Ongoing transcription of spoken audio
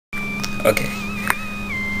Okay.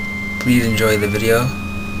 Please enjoy the video.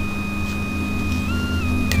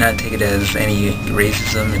 Do not take it as any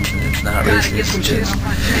racism. It's not racist. It's just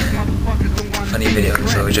funny video.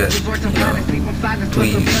 So just, you know,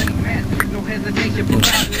 please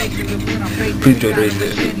enjoy the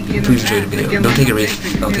video. Please enjoy the video. Don't take it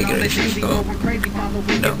racist. Don't take it racist. So,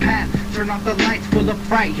 no.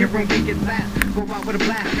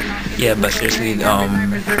 Yeah, but seriously, don't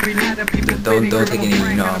take any,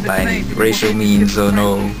 you know, by any racial means or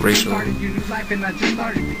no racial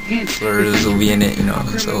slurs will be in it, you know.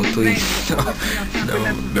 So please, don't.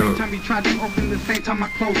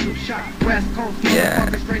 Yeah,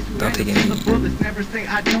 don't take any.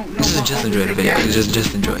 Just enjoy the video.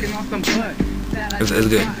 Just enjoy it. It's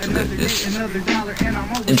good. It's good. Just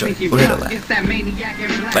enjoy. We're here to laugh.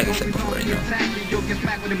 Like I said before, you know.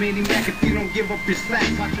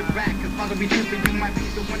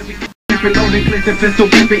 Reloading clips and pistol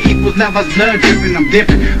whipping equals never blood dripping. I'm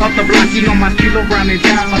dipping up the block, you know my kilo rounding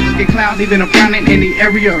down like a cloud, leaving a frown in any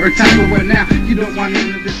area or time. Where now you don't want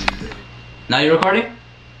none of this. Now you're recording?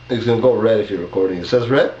 It's gonna go red if you're recording. It says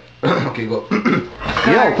red? Okay, go.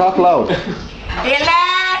 Yo, talk loud.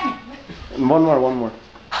 Dylan! One more.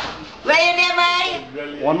 Where you there,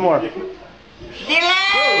 buddy? One more.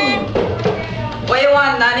 Dylan! What you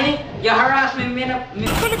want, Danny? You harass me,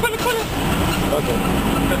 Okay.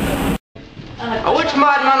 Which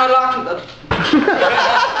madman unlocked?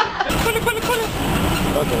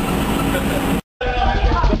 Okay.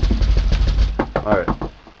 Alright.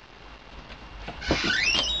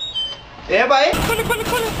 Yeah, boy?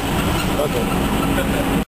 Okay.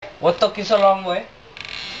 What took you so long, boy?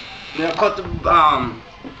 Yeah, cut the,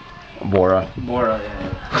 Bora. Bora,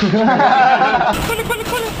 yeah.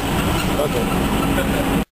 Okay.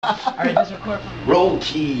 Alright, just record for me.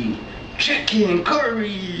 Roti, chicken,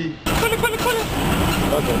 curry.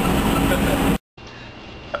 Okay.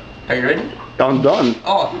 Are you ready? I'm done.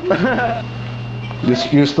 Oh.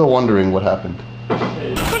 You're still wondering what happened.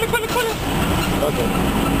 Okay.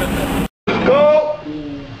 Go!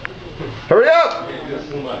 Hurry up!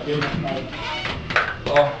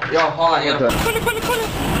 Oh, yo, hold on, yo.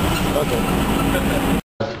 Okay.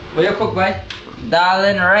 What you cook, boy? Dal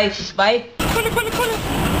and rice, boy?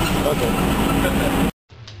 Okay.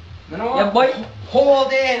 Yeah, boy. Whole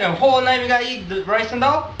day and whole night we gotta eat the rice and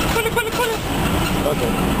dal? Okay.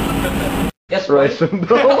 Yes, boy. Rice and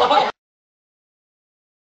dough.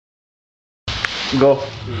 Go.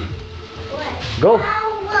 Go.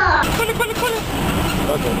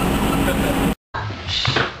 Okay.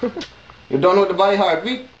 You done with the body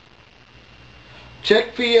heartbeat?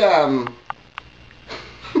 Check the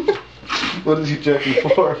what is he checking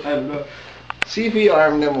for? I don't know. See if your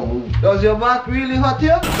arm never move. Does your back really hurt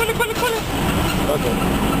here? Okay.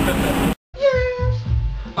 Yes.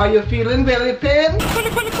 Are you feeling belly pain?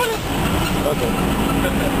 Okay.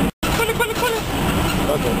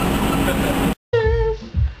 Okay. Yes.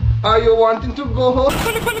 Are you wanting to go home?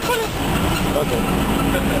 Okay.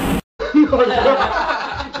 No,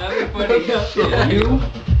 That'd be funny. You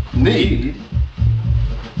need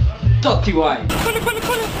dirty wine.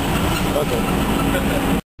 Okay.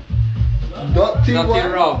 Dirty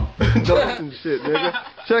rum. Dirty shit, nigga.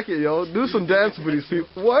 Check it, yo. Do some dance for these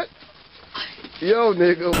people. What? Yo,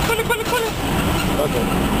 nigga. Okay.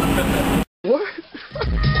 What?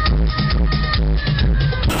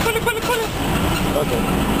 Okay.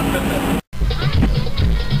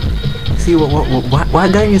 See, why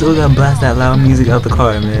guys always gotta blast that loud music out the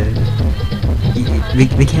car, man?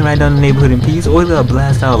 They can't ride down the neighborhood in peace. Always gotta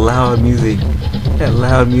blast out loud music. That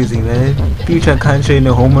loud music, man. People trying to concentrate on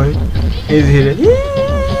their homework. You just hear that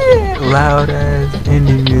loud ass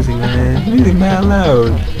Indian music, man. Music mad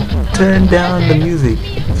loud. Turn down the music.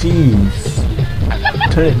 Jeez.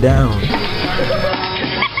 Turn it down.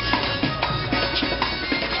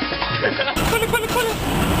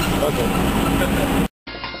 Okay.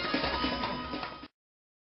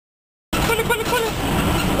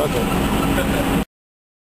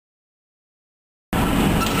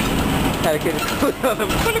 Okay.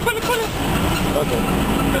 Okay.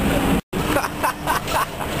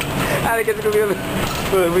 How to get to the wheel?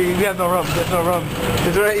 We have no rum. There's no rum.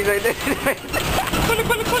 It's right. He's right there.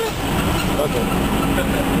 Okay.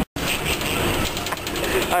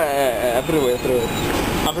 Alright. I put it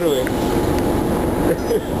away.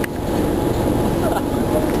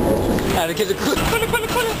 How to get the cool?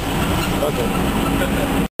 Okay.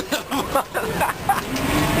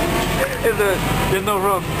 There's no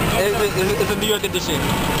rum. It's a New York edition.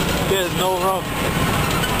 There's no rum.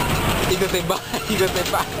 You can say bye.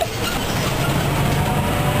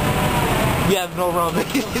 We have no rum.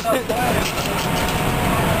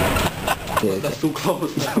 Yeah, that's too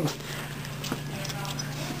close now.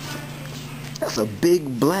 That's a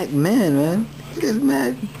big black man. He's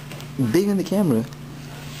mad big in the camera.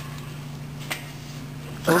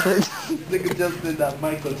 Nigga just did that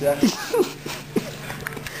Michael Jackson.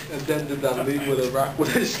 And then did that lead with a rap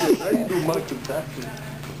with his shit. How you do Michael Jackson?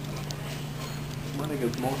 My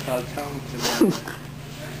nigga's multi-talented, man.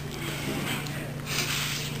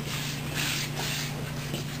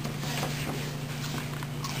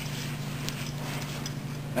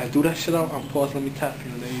 Hey, do that shit out and pause, let me tap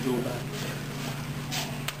you and then you do it back.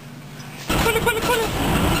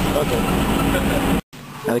 Okay.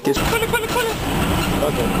 I like it.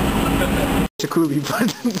 Okay. It's a coolie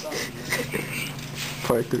button.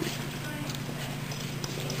 Part 3.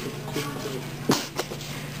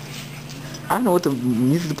 I don't know what the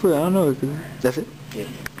music to put. I don't know. That's it? Yeah.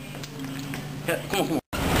 Come on.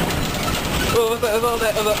 Oh, what's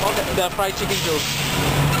that fried chicken joke?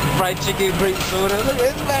 Fried chicken, grape soda.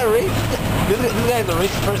 It's mad racist. This guy's a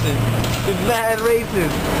racist person. It's mad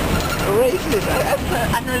racist. Racist.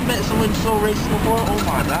 I've never met someone so racist before. Oh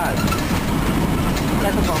my god.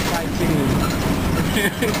 That's about fried chicken.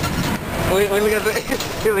 Wait, look at the.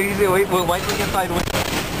 Wait, why's looking outside the window?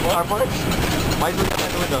 Our part? Why's looking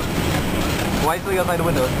outside the window? Why's looking outside the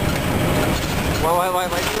window? Why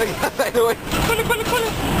is he looking outside the window?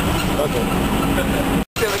 Okay.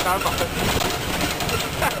 Still the car park.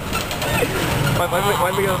 Why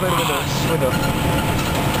looking outside the window?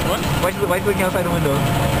 What? Why looking outside the window?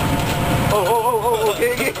 Oh,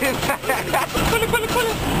 okay. Okay.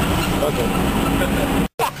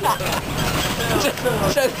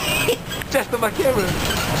 Just on my camera.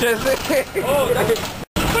 Just. Oh,